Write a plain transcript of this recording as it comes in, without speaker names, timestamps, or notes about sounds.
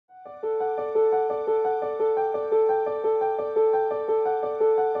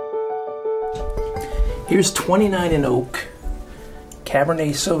Here's 29 in oak, Cabernet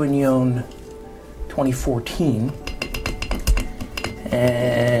Sauvignon 2014,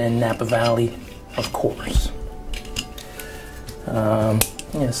 and Napa Valley, of course. Yeah,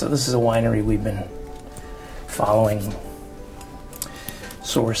 so this is a winery we've been following,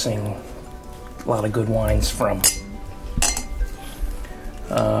 sourcing a lot of good wines from.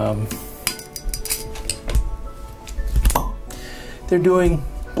 They're doing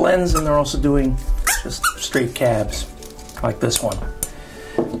blends, and they're also doing just straight cabs, like this one.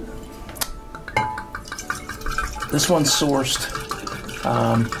 This one's sourced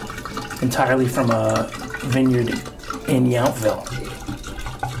entirely from a vineyard in Yountville.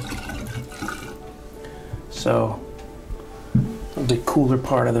 So, a little bit cooler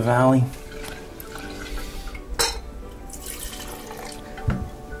part of the valley.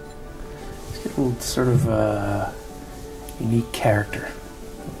 It's got a little sort of unique character,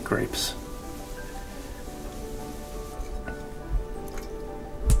 grapes.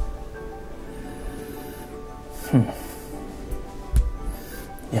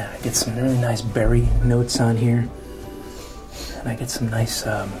 Yeah, I get some really nice berry notes on here, and I get some nice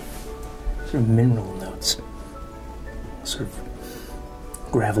sort of mineral notes, sort of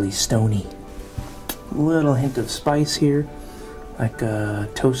gravelly, stony. A little hint of spice here, like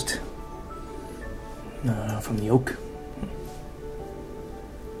toast from the oak.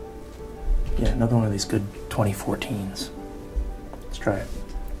 Yeah, another one of these good 2014s. Let's try it.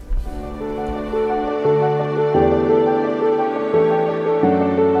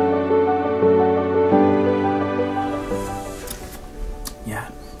 Yeah,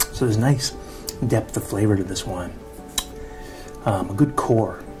 so there's nice depth of flavor to this wine. A good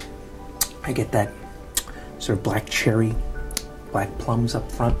core. I get that sort of black cherry, black plums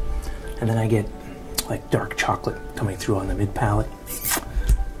up front, and then I get like dark chocolate coming through on the mid palate.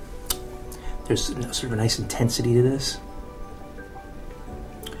 There's sort of a nice intensity to this.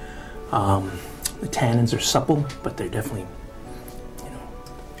 The tannins are supple, but they're definitely,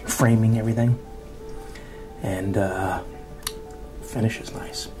 framing everything. And finish is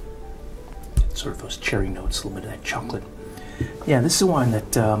nice. Sort of those cherry notes, a little bit of that chocolate. Yeah, this is a wine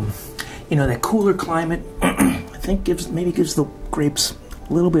that, that cooler climate, I think maybe gives the grapes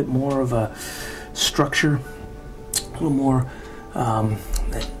a little bit more of a structure, a little more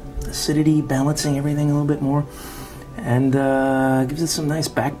acidity, balancing everything a little bit more, and gives it some nice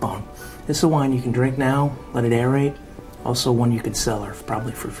backbone. This is a wine you can drink now, let it aerate. Also one you can cellar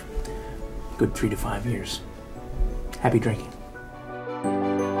probably for a good 3 to 5 years. Happy drinking.